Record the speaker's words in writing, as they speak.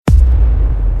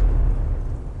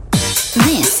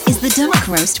This is the Dark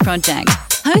Roast Project,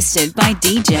 hosted by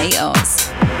DJ Oz.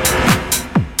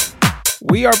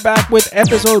 We are back with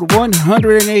episode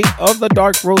 108 of the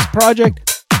Dark Roast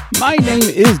Project. My name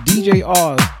is DJ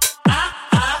Oz.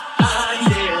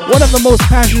 One of the most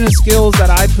passionate skills that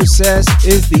I possess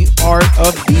is the art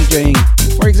of DJing.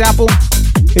 For example,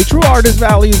 a true artist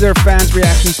values their fans'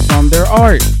 reactions from their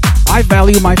art. I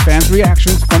value my fans'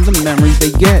 reactions from the memories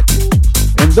they get.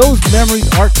 And those memories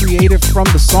are created from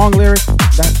the song lyrics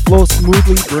that flow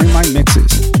smoothly during my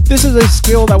mixes. This is a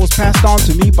skill that was passed on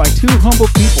to me by two humble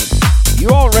people. You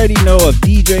already know of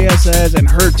DJ SS and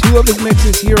heard two of his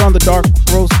mixes here on the Dark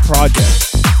Roast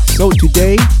Project. So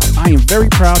today, I am very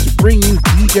proud to bring you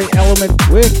DJ Element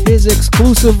with his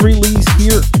exclusive release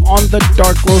here on the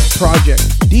Dark Roast Project.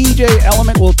 DJ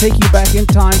Element will take you back in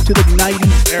time to the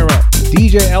 90s era.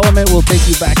 DJ Element will take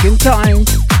you back in time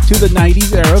to the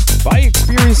 90s era by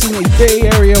experiencing a Bay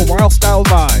Area WILDSTYLE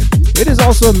vibe. It is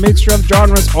also a mixture of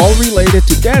genres all related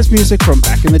to dance music from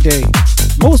back in the day.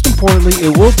 Most importantly,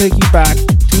 it will take you back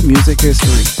to music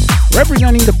history.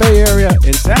 Representing the Bay Area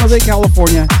in San Jose,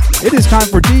 California, it is time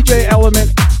for DJ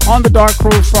Element on the Dark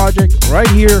Roast Project right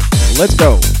here. Let's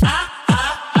go.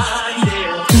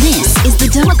 This is the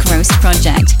Dark Roast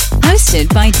Project,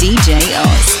 hosted by DJ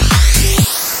Oz.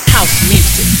 House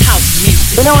music, house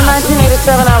music. You know, in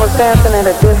 1987, I was dancing at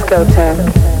a discotheque,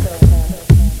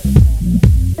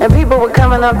 and people were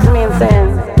coming up to me and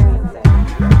saying,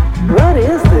 "What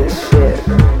is this shit?"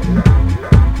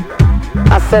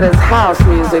 I said, "It's house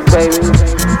music, baby."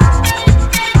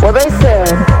 Well, they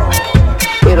said,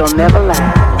 "It'll never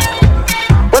last."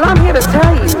 Well, I'm here to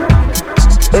tell you,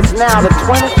 it's now the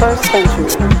 21st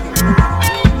century,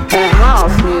 and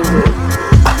house music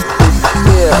is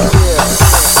still.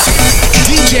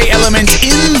 DJ Element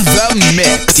in the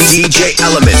mix. DJ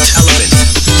Element.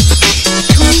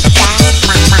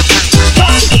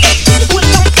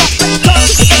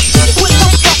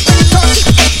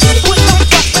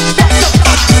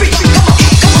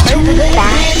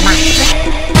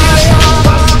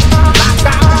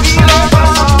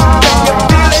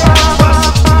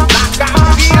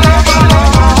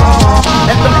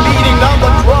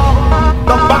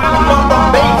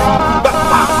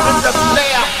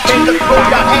 Throw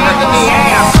your hands in the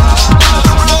air.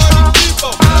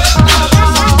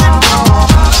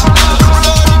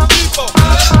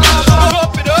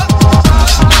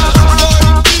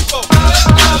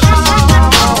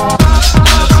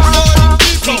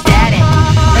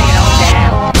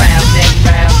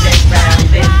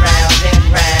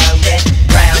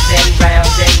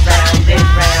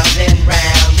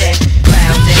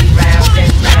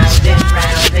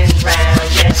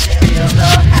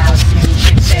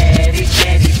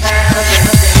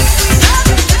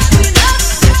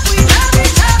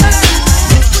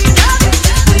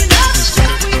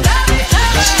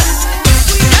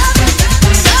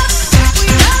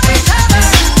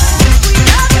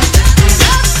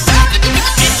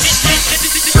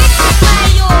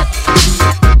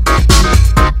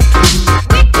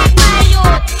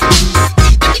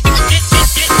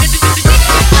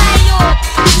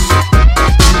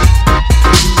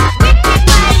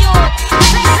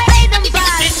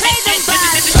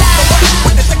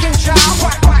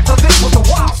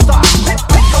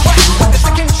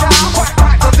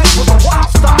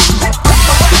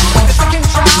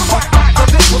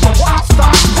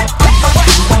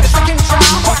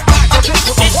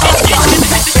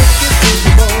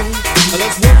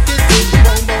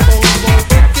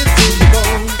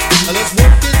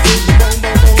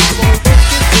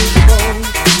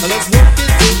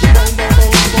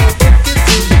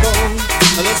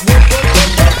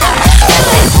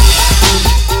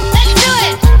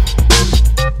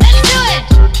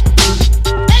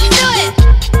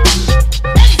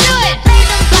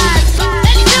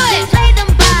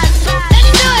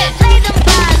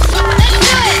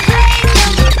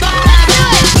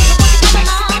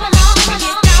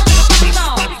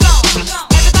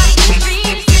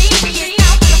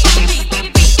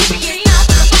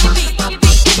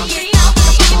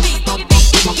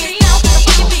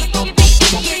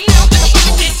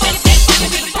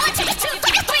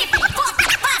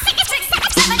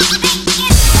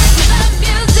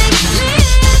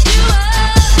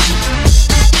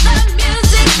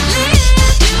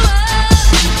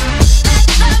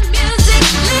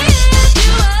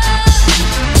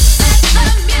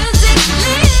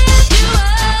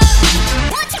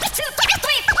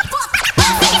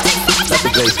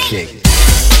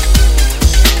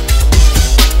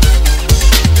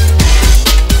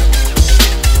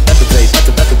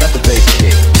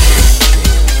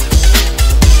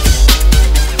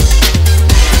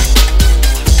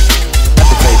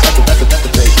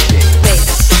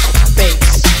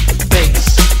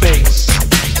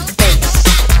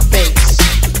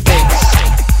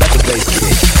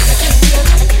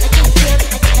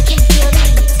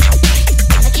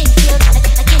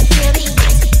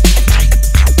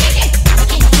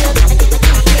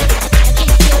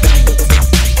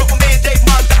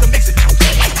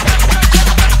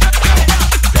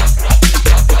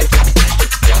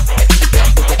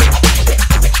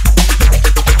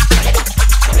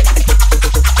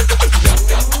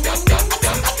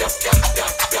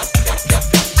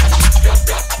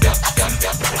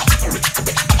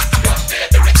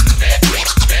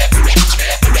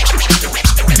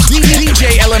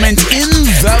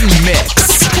 the mix.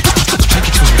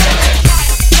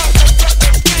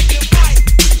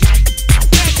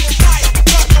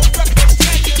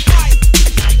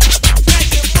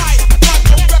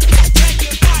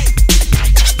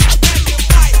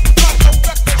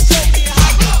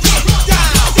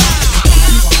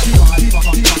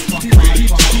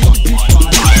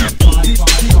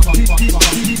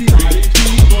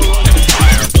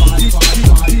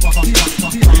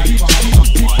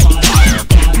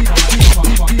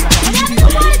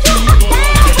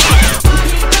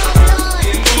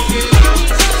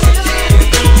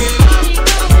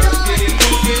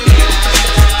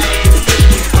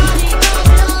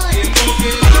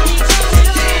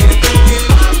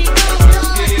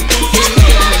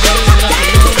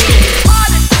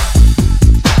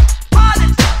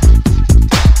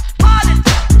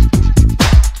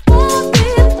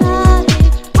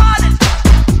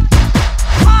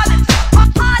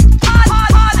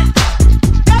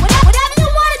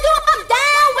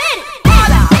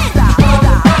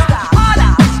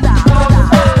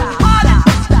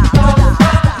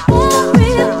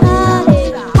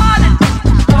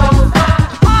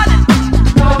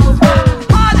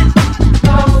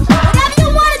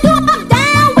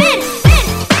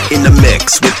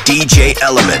 DJ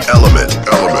Element.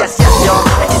 Yes, yes, yo,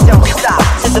 and you don't stop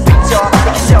to the beat, yo,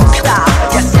 and you don't stop.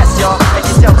 Yes, yes, yo, and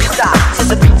you don't stop to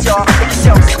the beat, yo, and you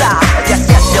don't stop. Yes,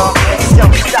 yes, yo, and you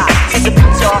don't stop to the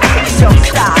beat, yo, and you don't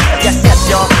stop. Yes, yes,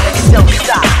 yo, and you don't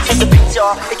stop to the beat, yo,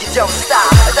 and you don't stop.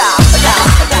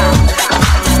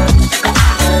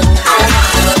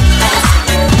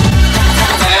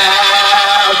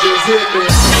 Just hit me.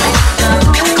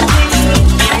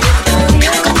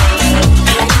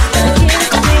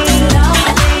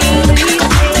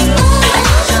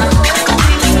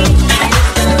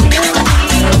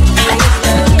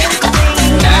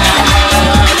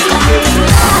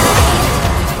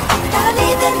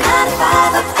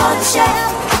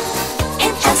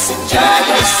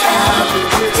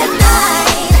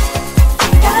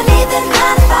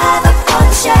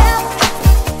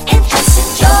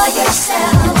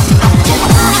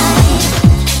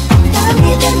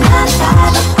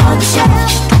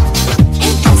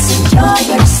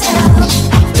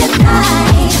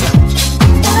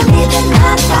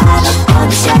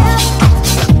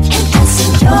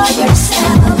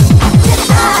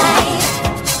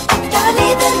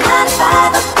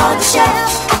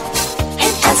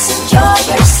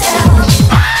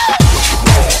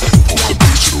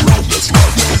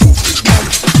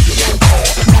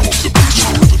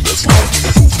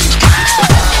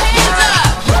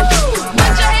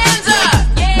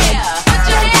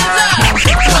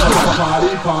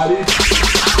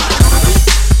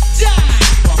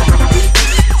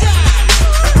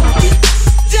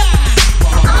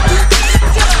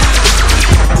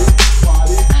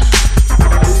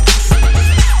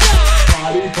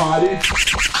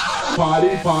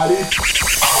 Party.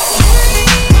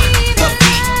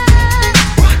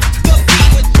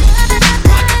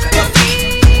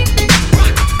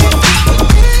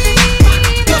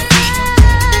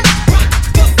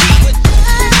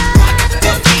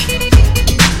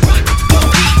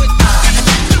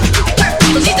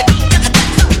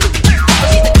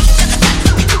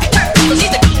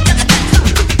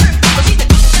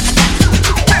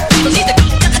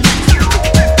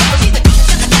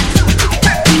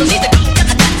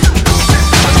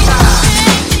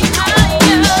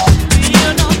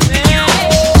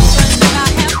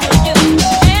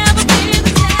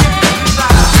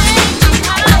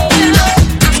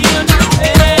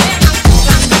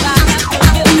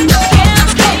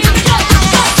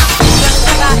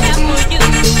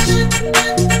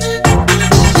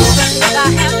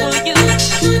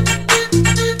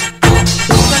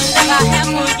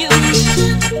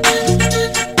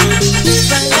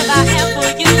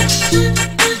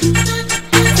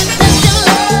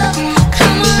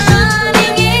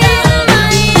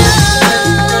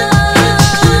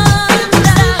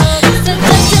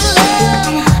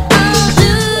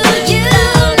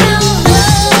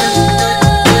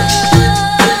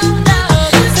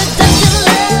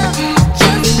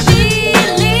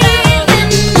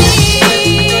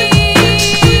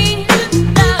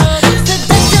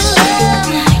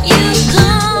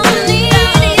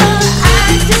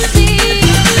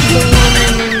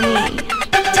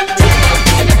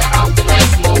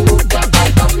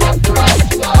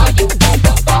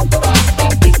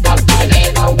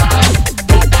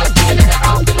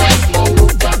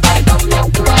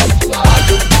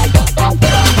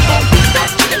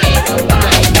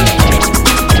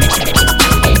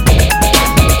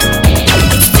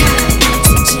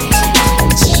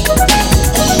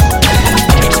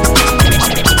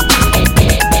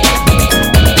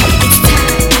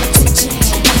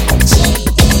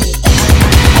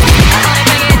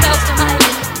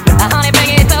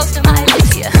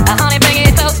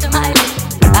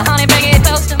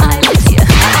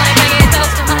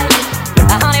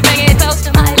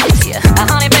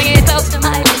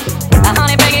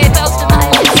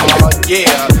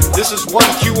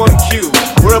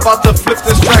 about to flip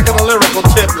this track on a lyrical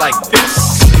tip like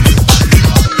this.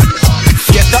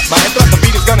 Get up, maestro, the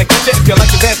beat is gonna get you. If you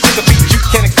like to dance to the beat, you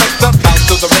can't expect to bounce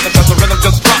to the rhythm, cause the rhythm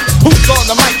just drops. Who's on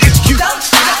the mic? It's cute.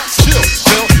 Chill,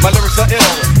 chill, my lyrics are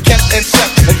ill. Kent and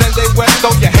Seth, and then they went, throw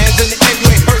your hands in the air, you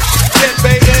ain't hurt shit,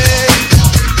 baby.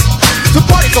 The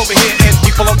party's over here and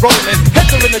people are rolling.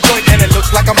 Heads are in the joint and it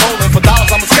looks like I'm rolling. For dollars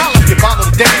I'm a scholar, if you bother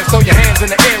to dance, throw your hands in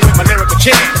the air with my lyrical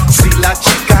chant. Si la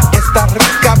chica está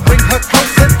rica, bring her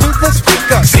closer to the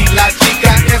speaker. Si la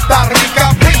chica está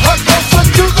rica, bring her closer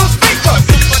to the speaker.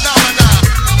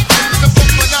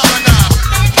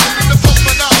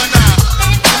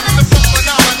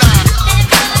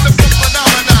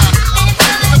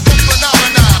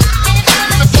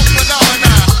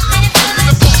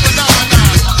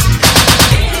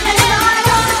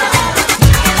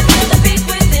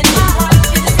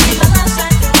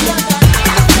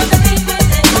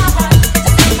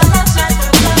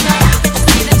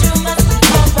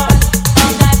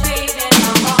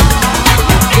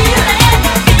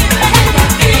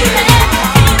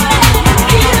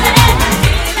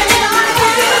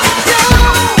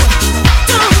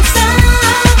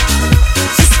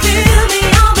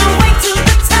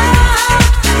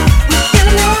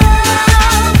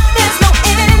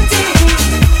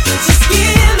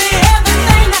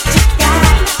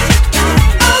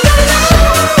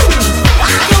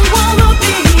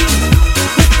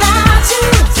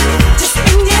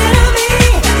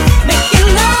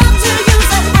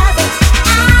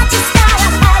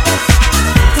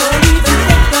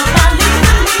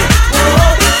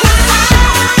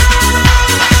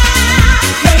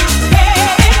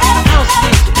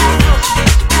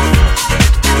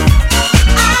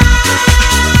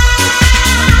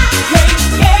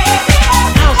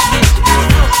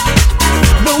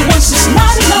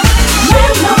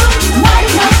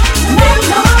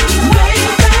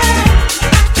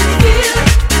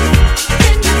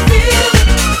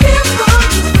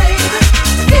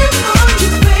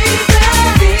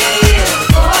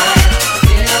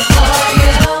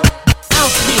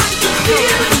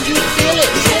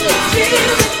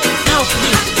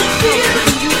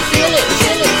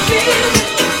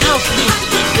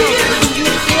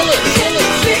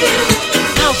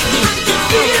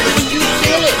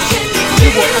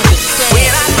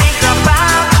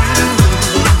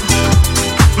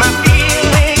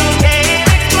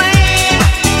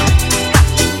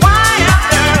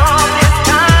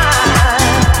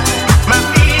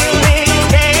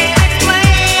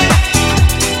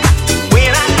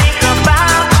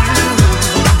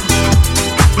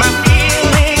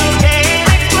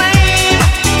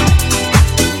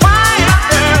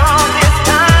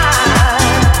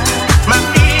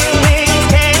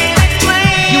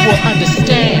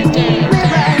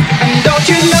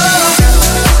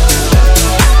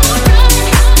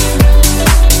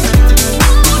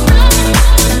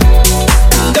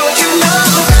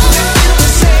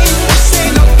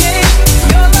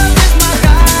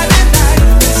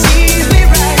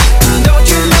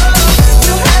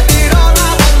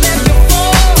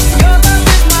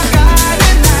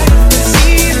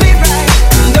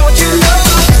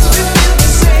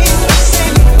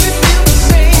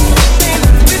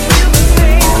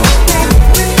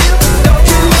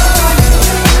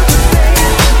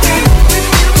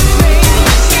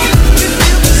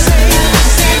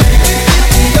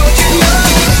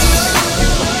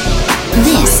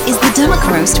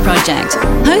 Project,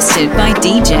 hosted by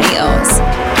DJ Oz.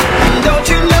 Don't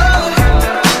you know?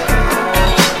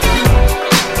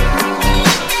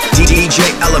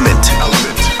 DJ Element.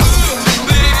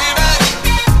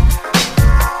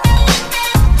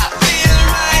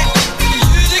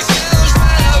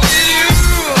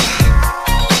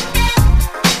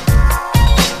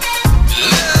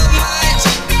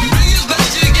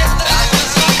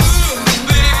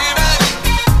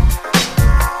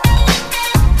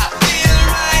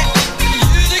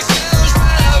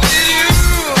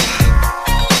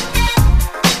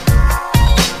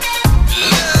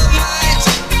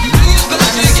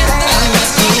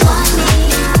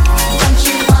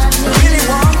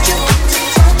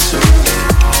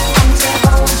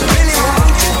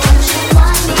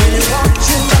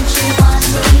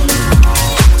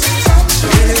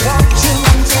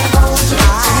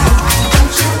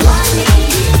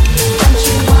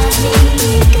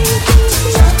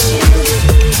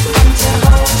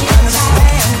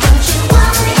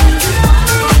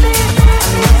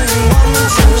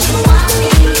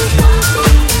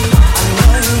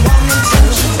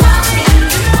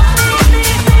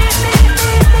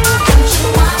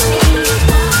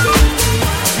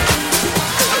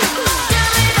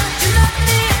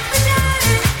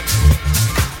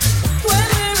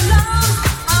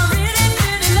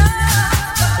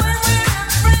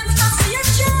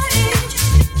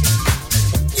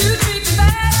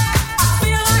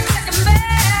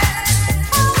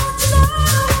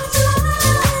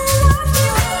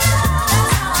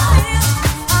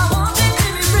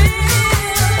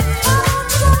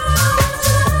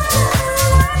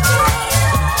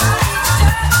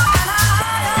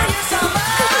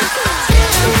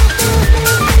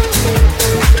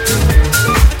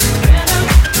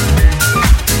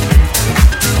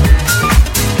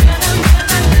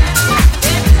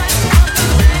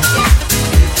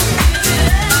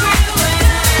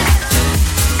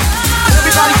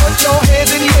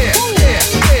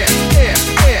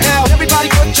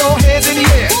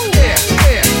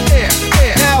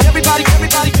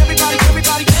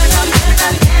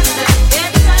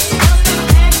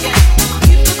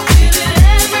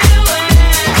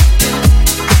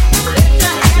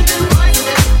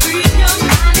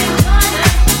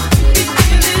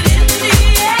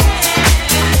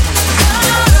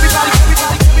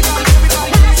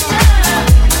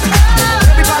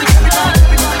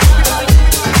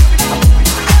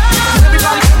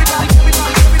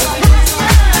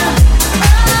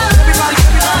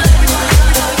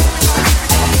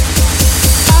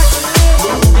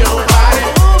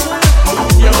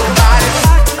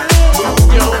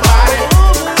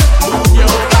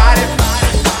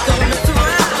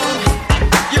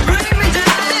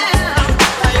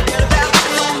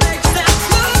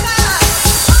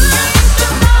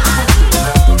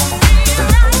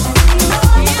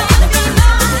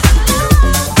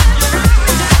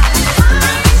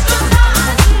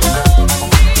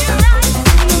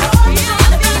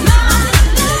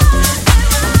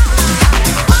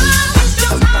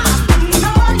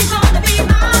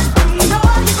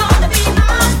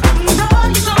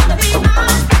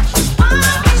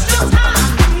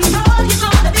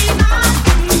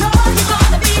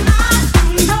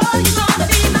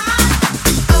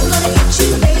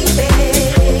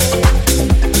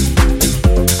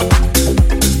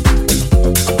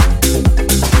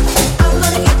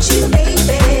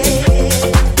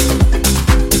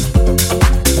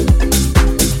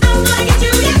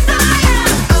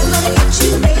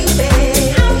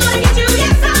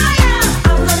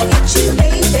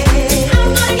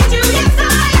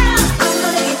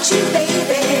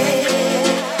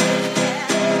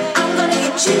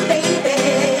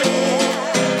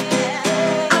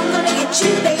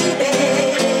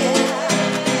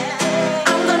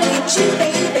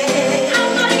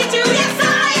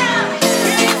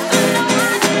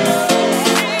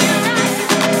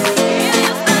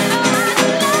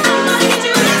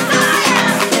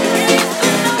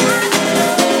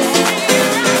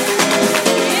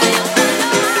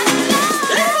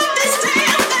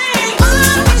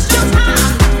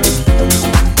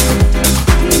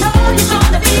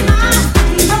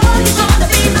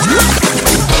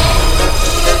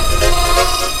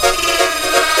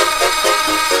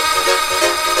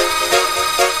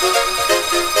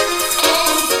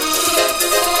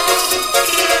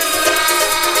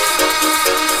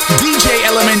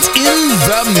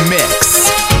 the mix.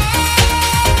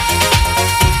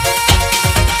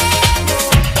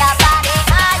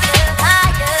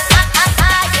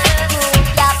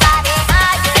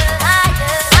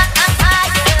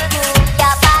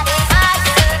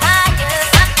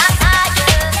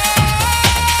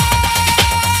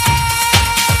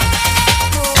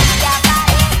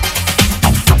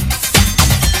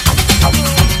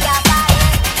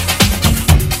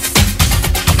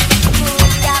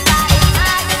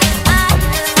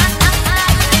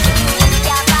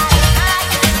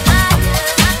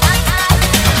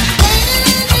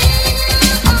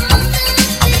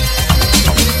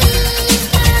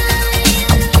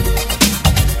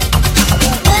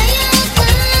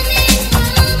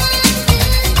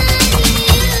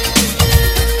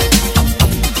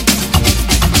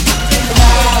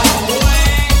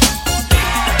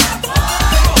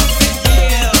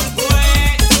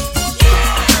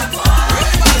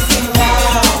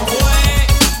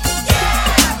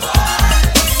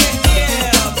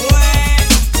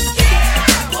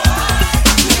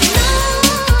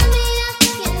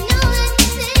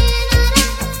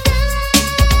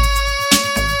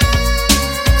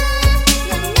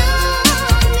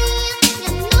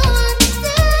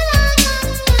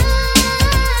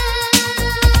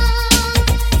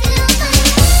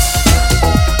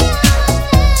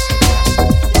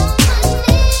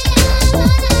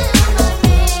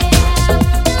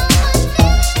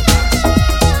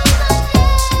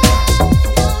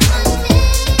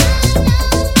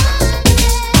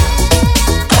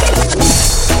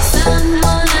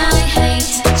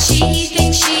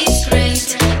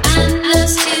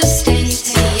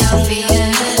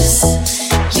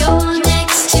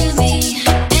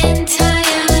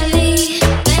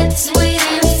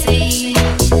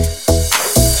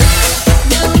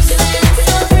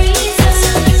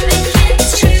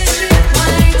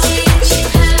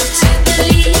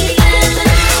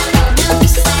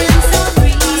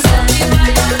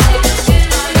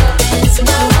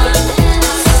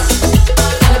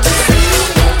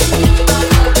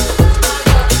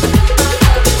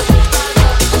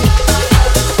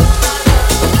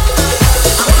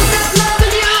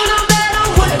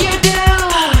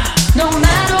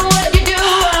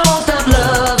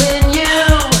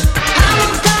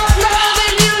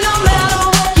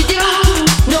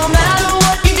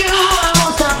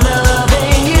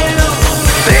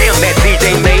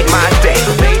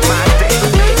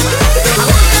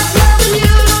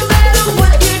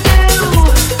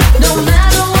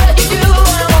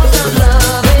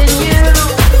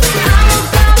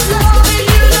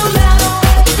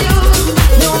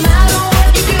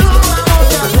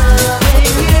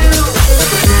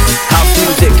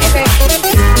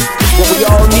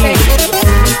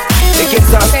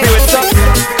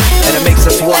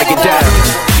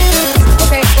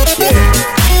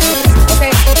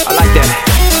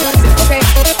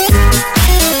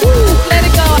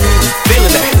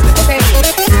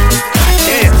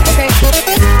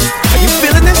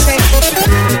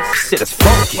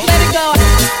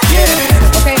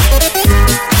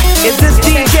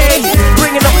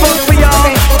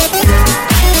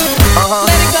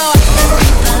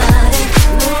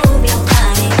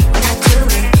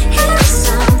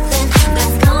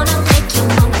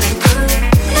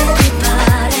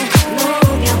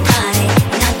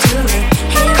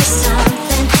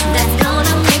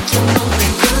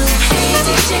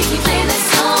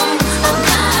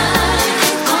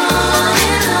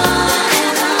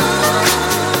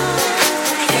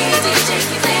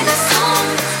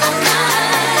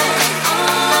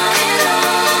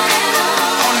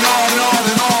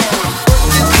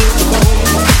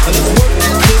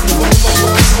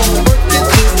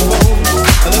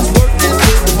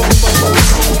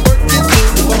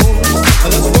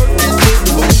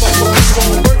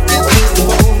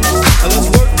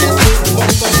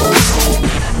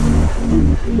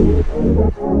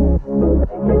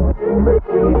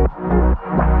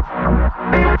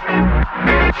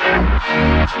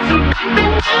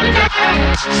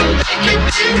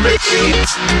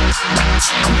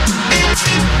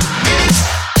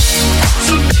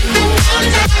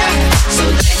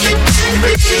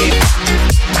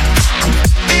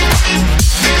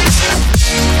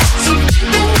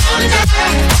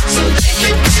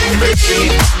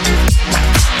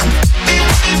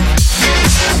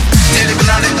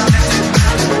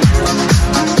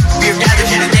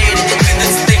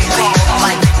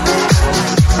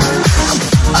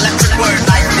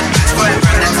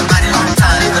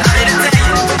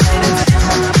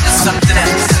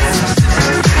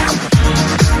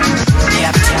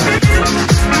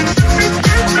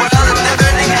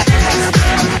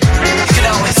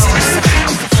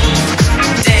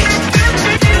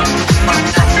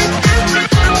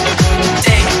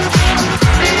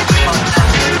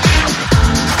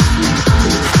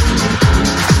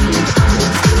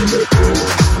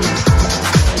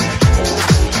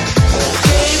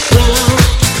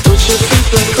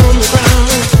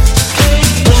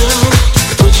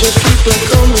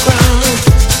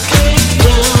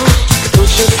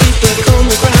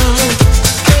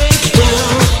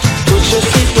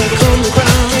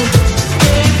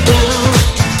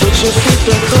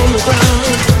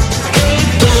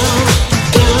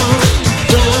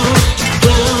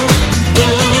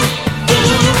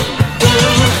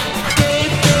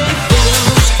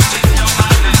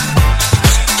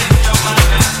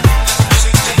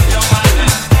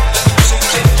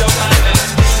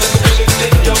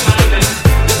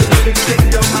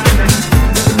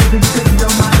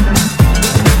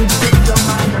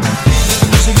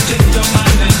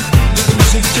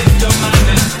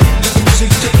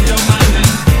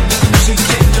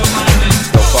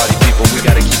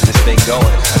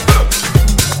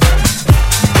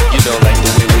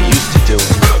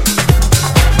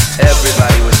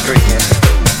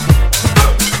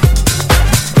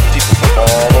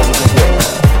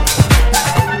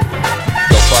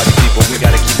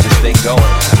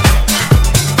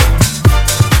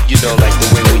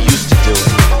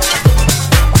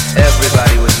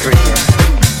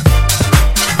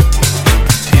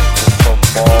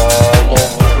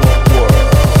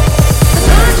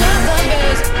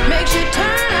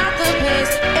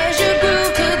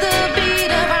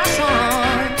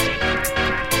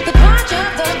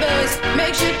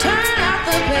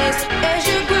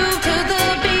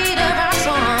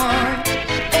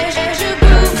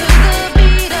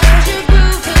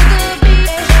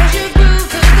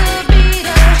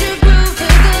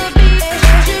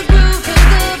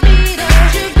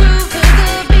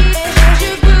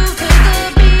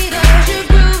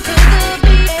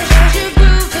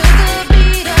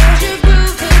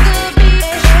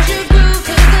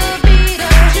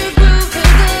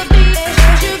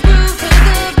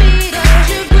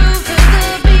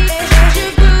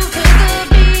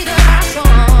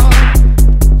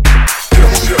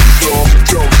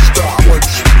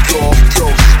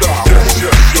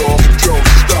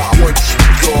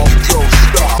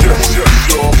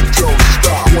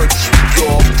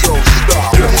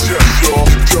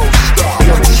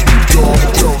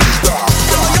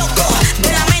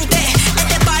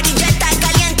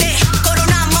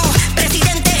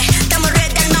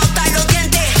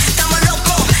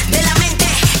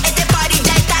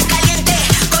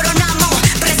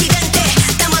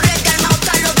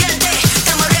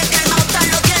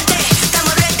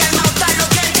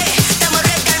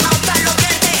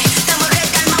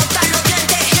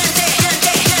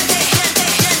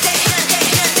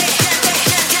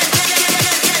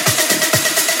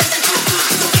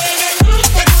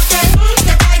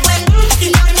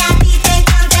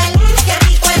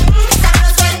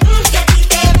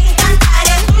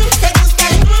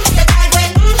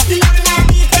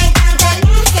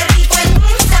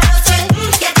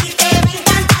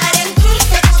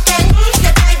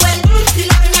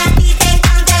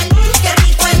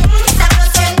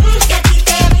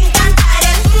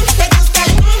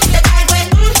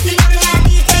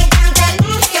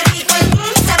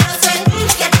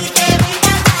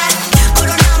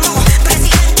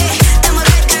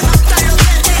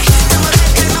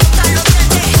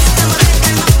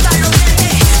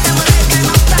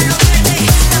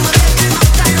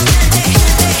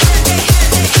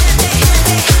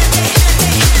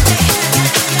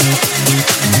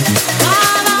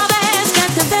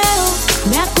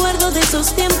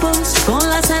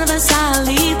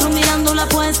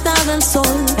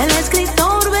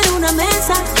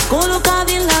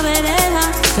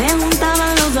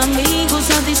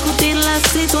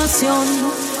 situación.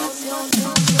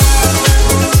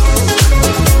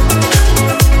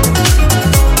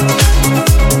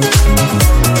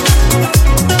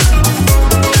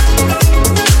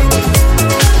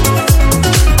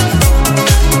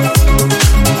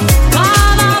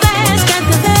 Cada vez que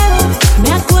te veo,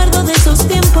 me acuerdo de esos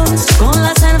tiempos, con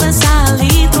la cerveza al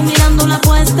litro, mirando la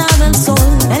puesta del sol.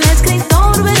 El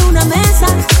escritor ve una mesa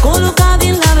colocada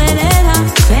en la vereda,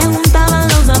 se juntaban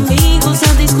los amigos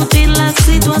a discutir la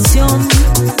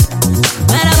situación.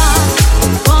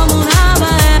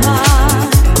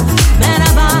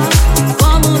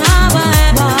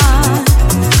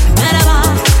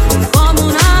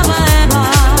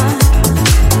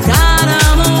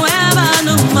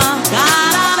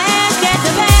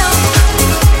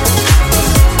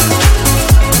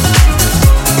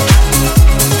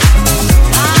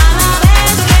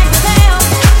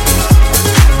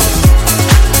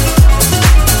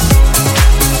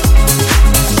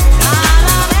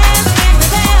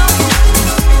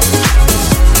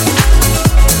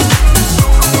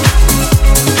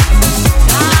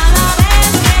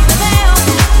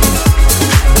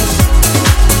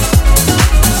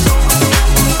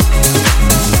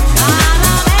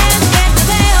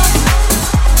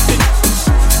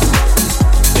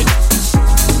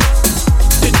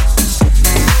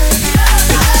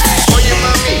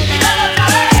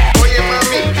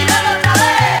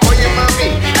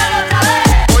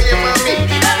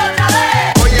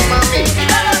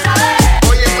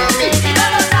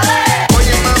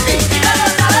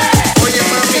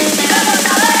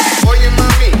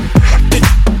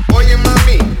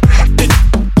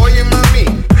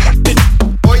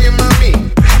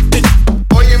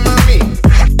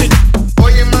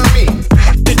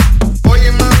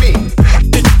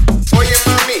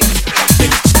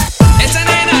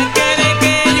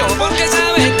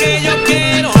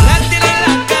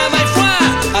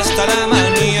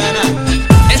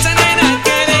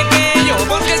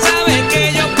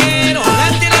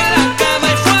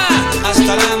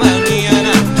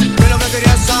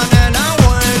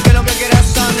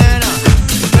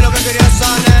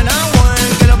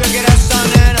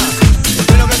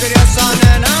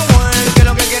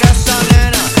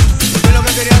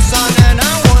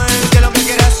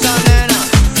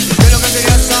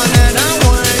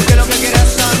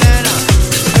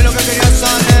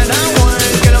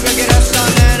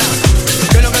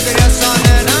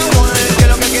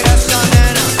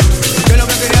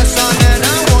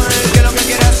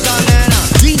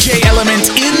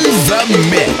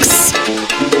 mix.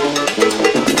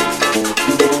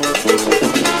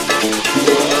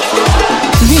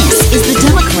 This is the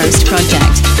Dark Roast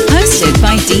Project, hosted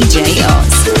by DJ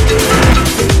Oz.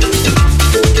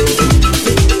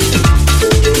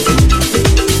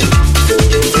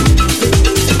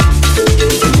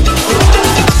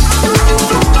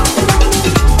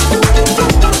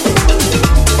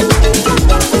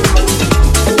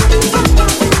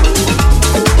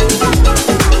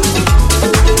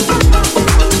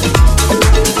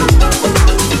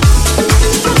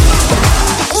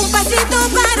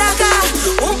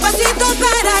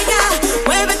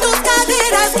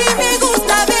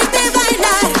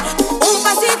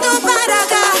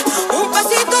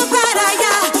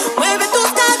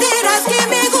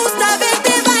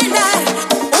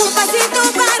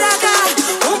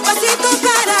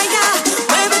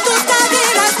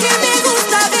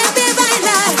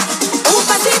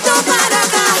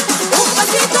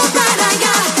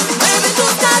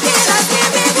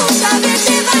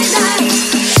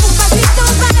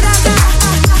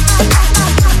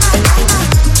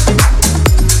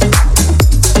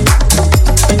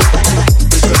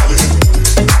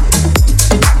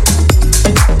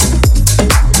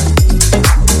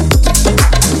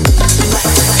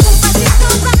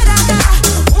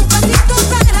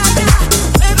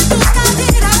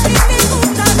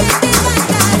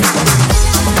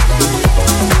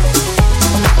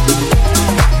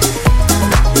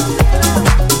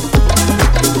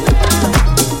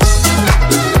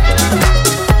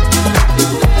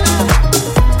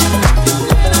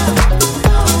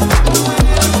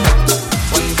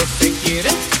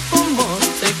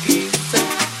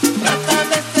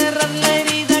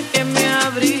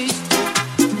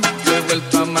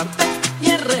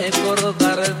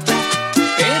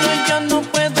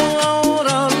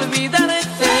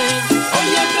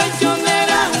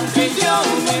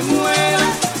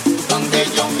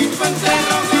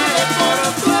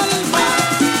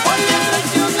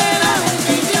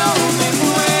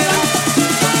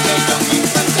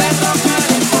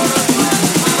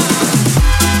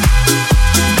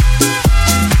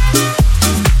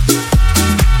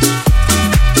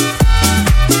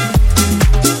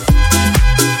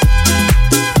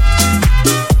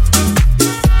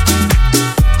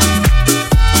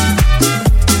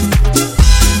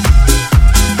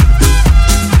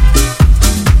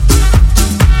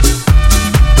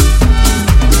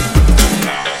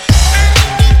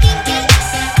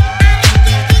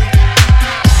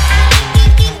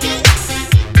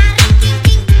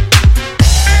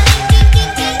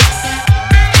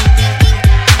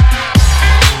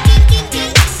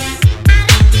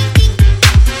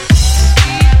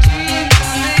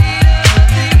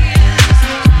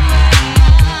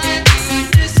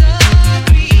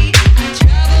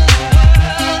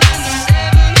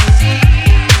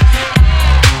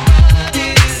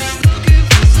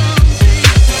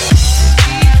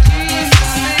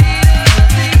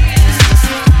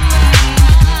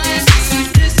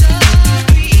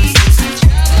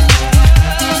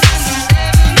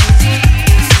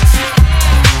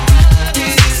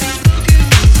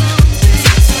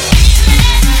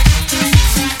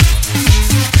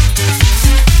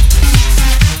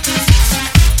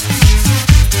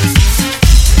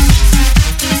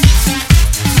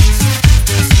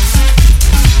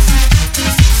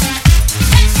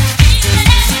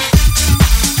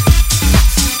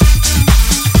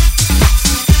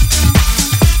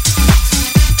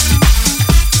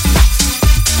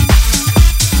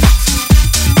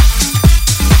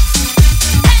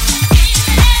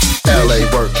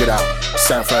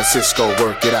 San Francisco,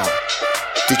 work it out.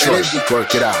 Detroit,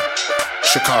 work it out.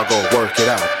 Chicago, work it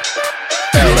out.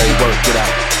 LA, work it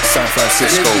out. San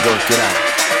Francisco, work it out.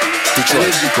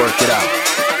 Detroit, work it out.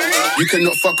 You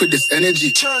cannot fuck with this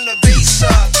energy. Turn the bass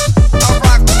up. I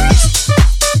rock the beat.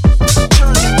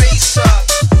 Turn the bass up.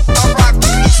 I rock the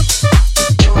beat.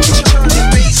 Turn the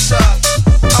bass up.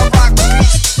 I rock the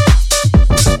beat.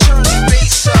 Turn the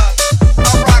bass up.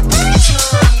 I rock the beat.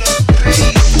 Turn the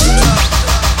bass up.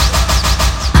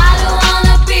 I don't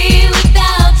wanna be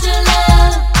without your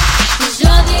love, 'cause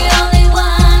you're the only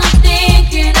one I'm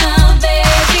thinking of,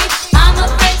 baby. I'm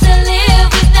afraid to live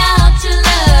without your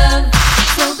love,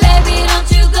 so baby don't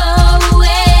you go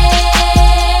away.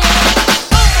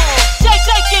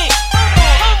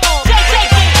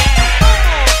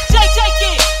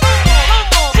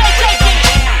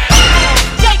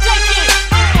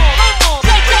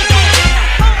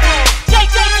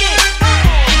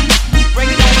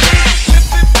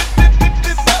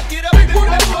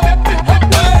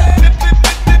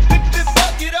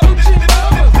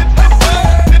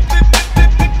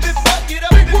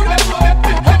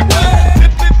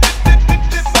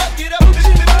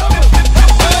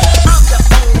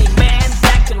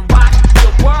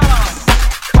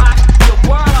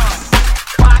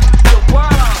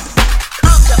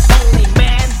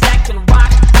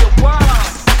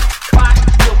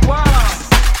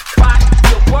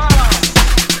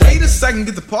 I can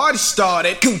get the party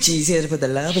started. Gucci's here to put the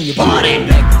love in your body.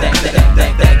 That girl.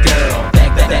 That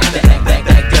girl.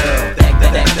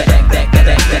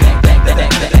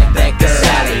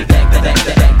 Sally. That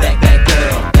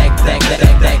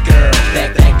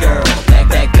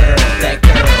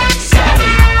girl.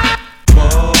 Sally.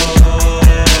 Whoa.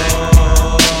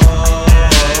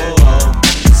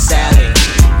 Sally.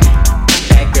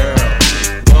 That girl.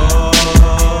 Whoa.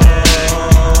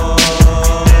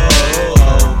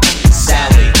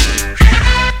 Sally.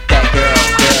 That girl.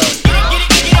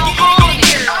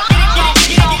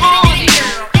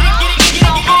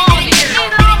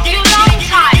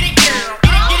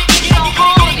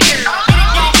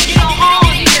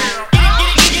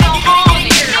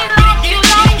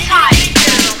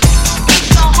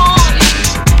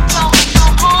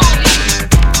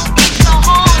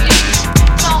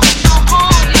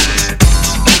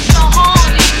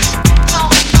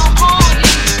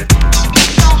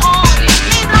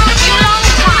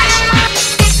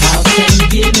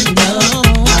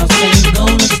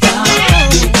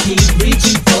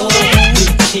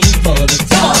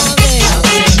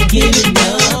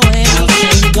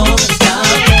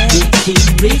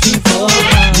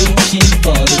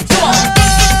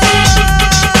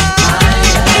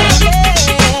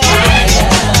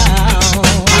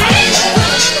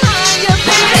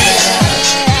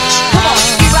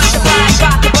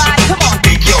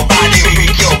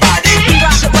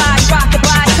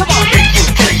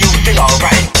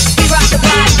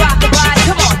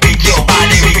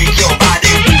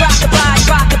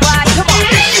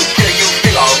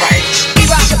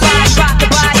 Rock the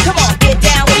body, come on, get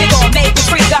down with me, gonna make it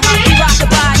free,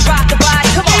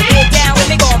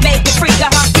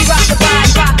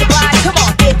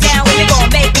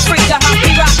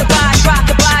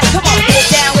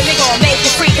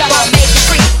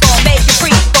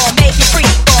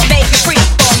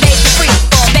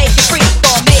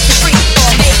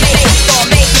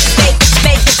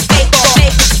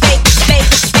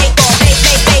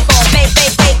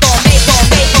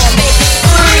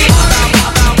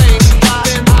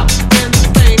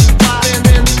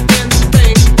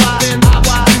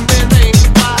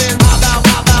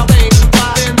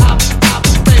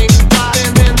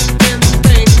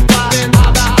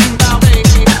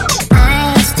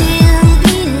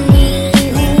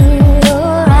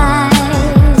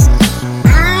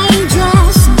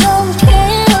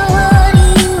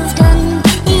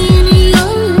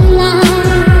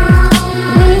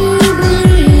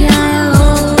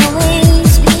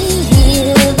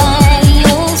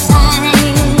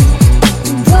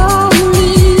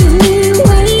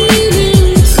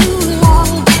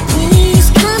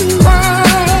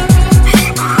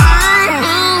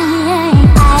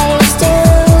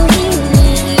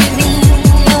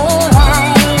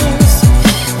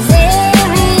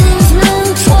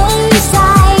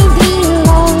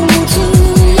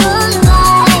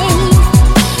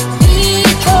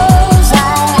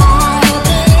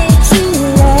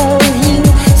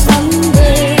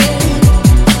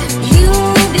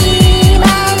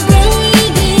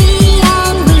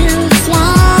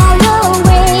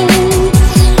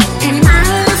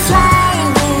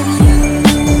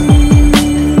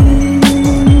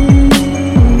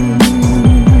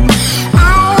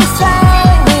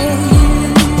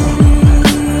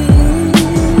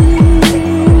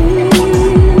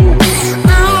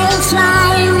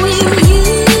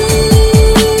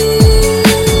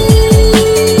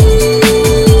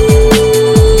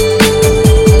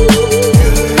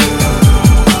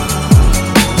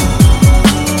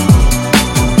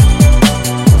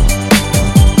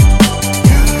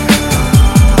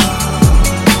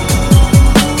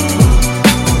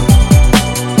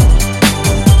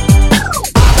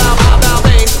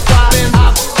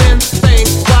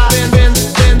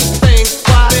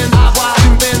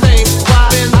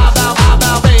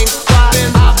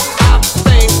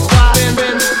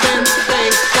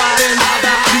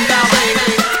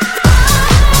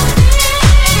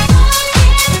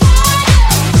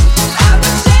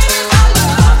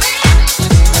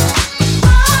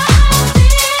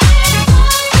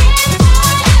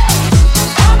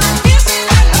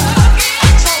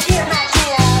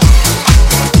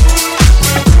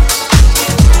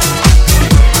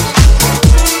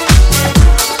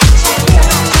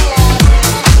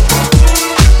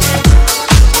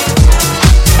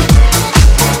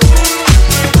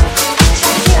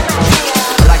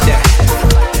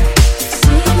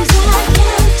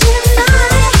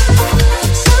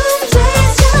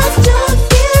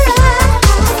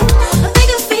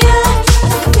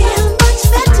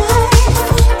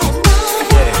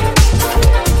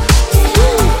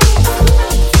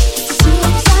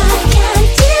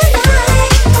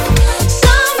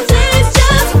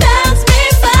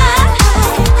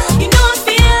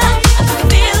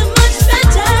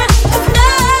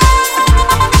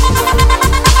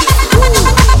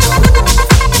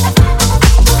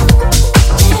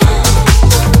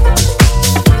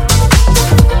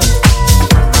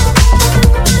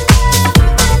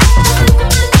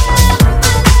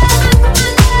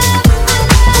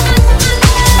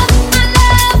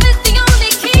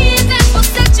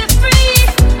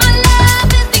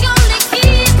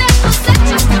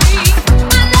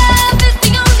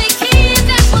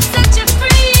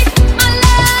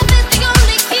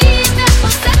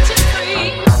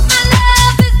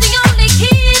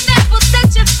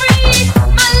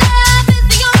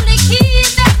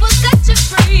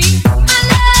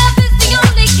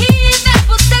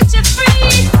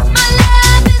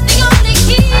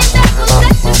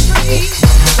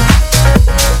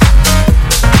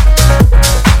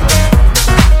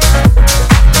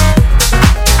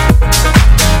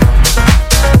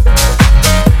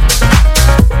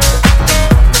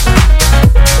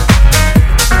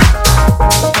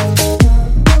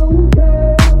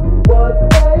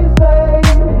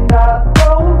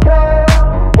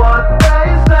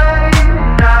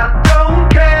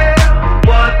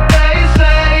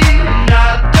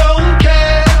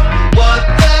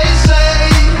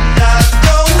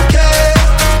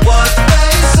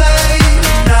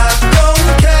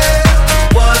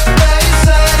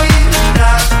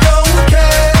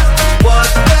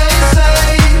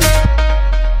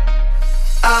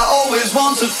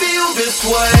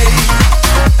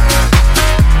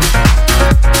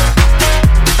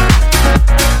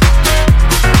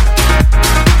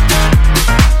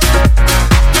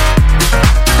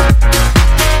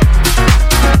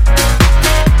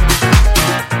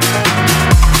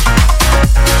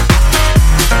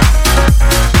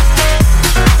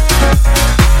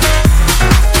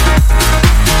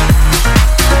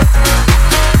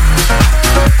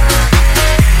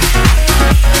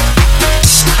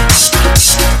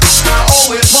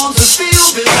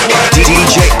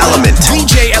 Element.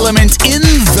 DJ Element in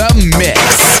the mix.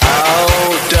 How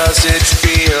does it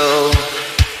feel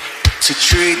to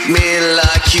treat me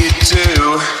like you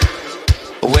do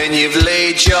when you've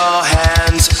laid your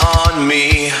hands on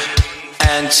me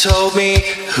and told me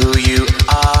who you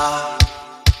are?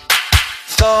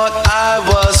 Thought I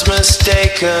was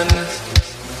mistaken.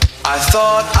 I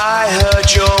thought I heard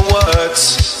your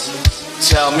words.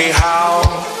 Tell me, how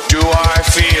do I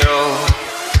feel?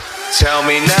 Tell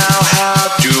me now,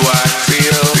 how do I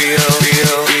feel?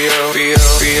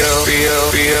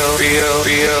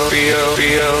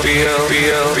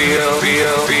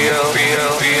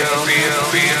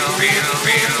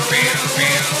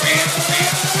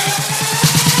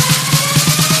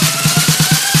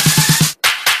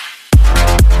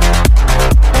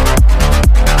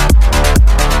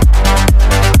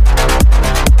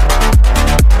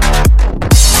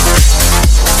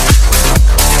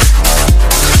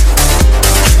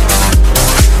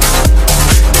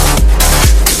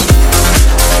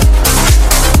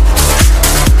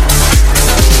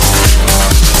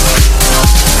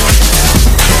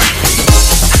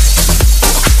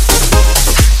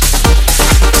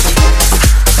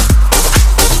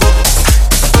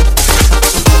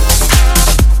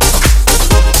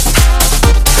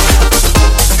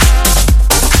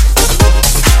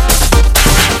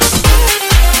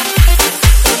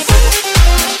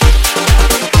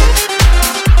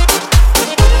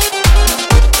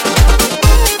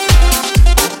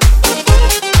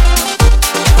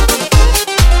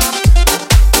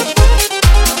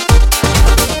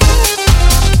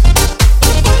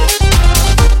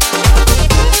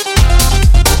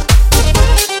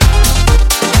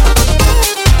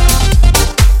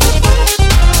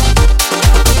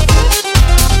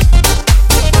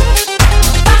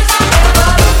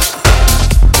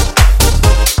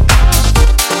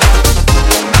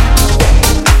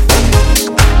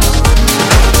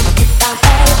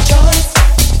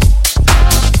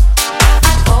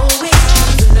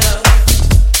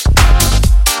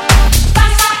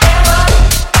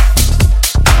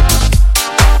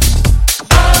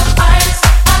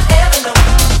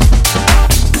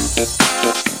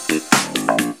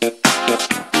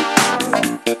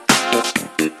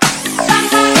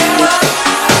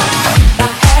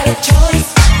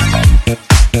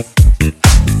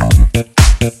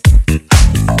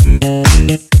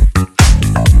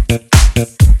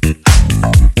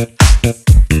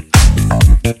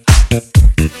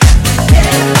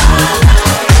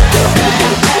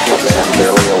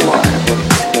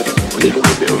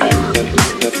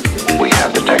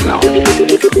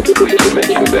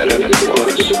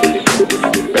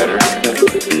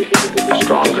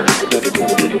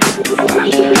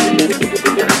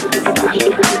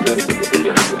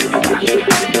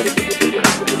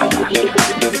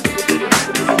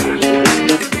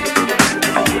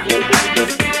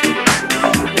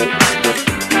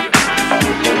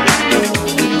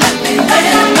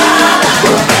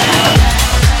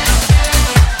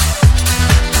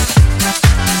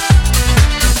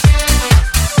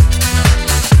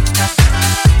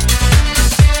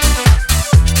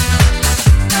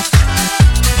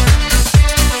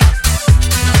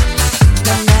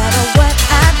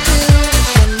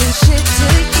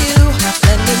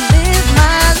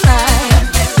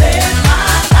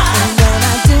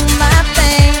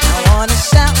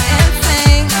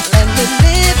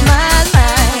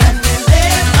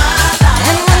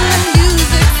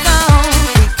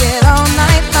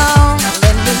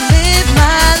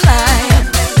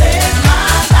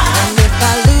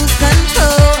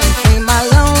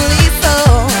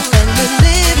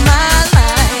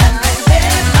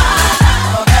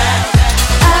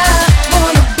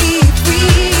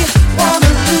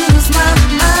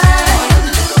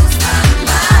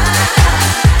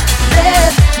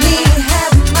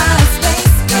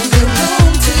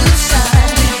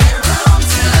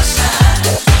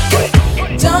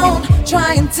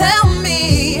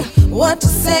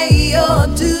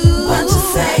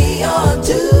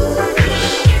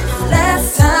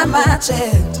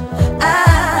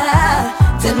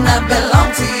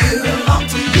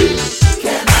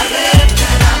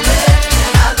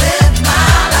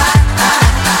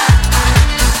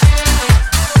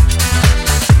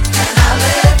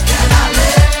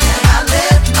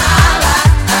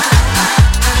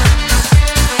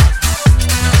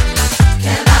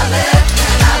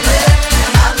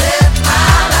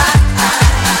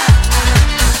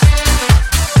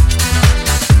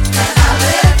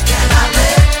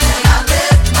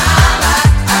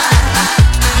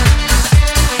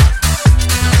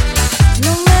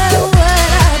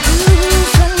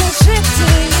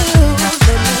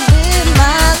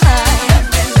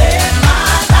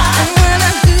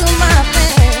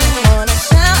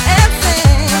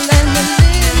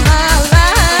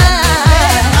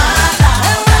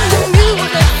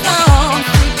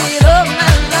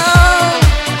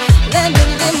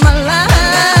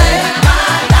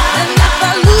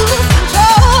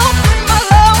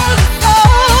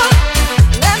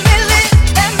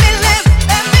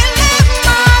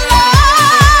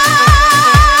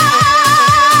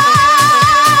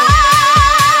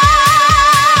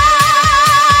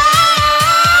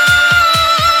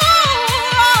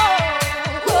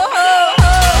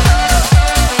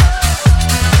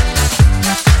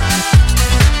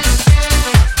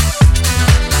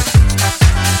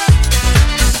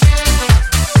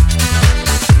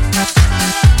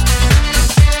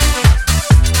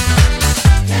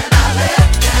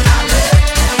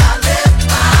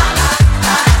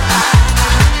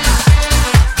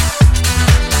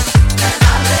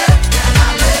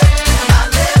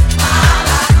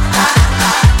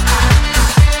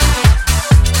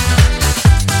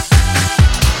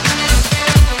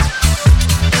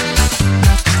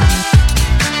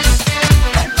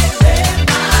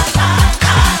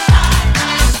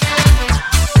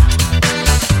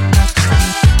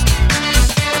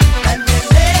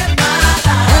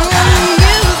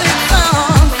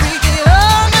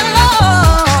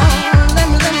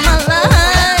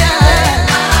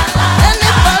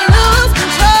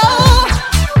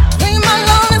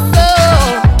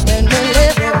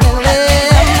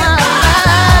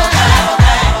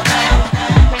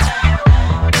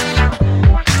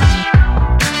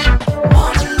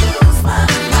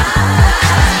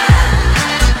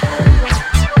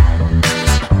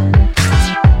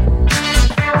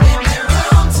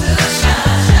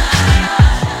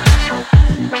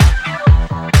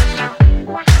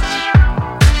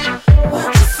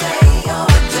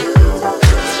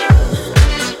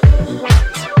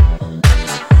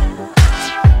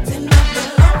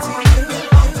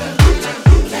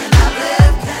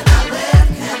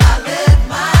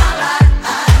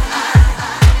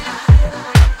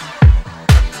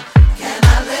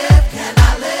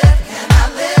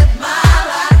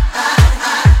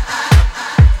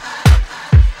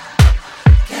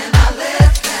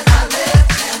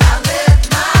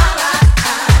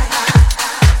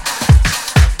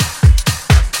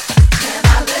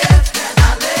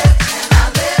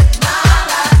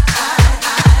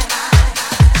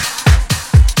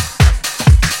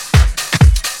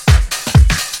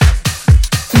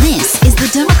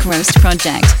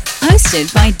 Project,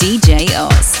 hosted by DJ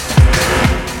Oz.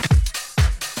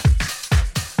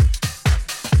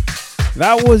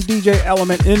 That was DJ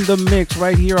Element in the mix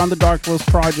right here on the Dark Roast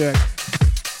Project.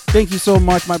 Thank you so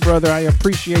much, my brother. I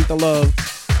appreciate the love.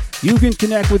 You can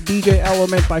connect with DJ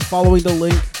Element by following the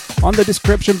link on the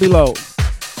description below.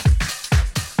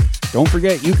 Don't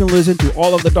forget, you can listen to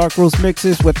all of the Dark Roast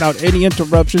mixes without any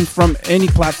interruptions from any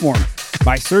platform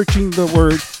by searching the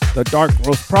word The Dark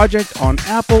Roast Project on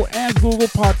Apple and Google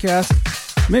Podcasts,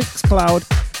 Mixcloud,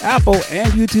 Apple,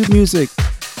 and YouTube Music.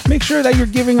 Make sure that you're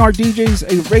giving our DJs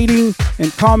a rating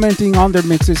and commenting on their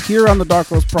mixes here on the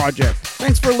Dark Roast Project.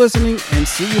 Thanks for listening and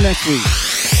see you next week.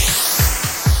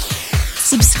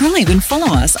 Subscribe and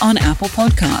follow us on Apple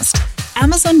Podcast,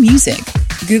 Amazon Music,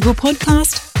 Google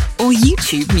Podcast, or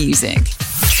YouTube Music.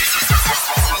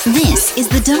 This is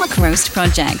the Dark Roast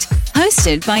Project,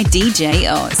 hosted by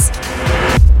DJ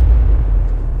Oz.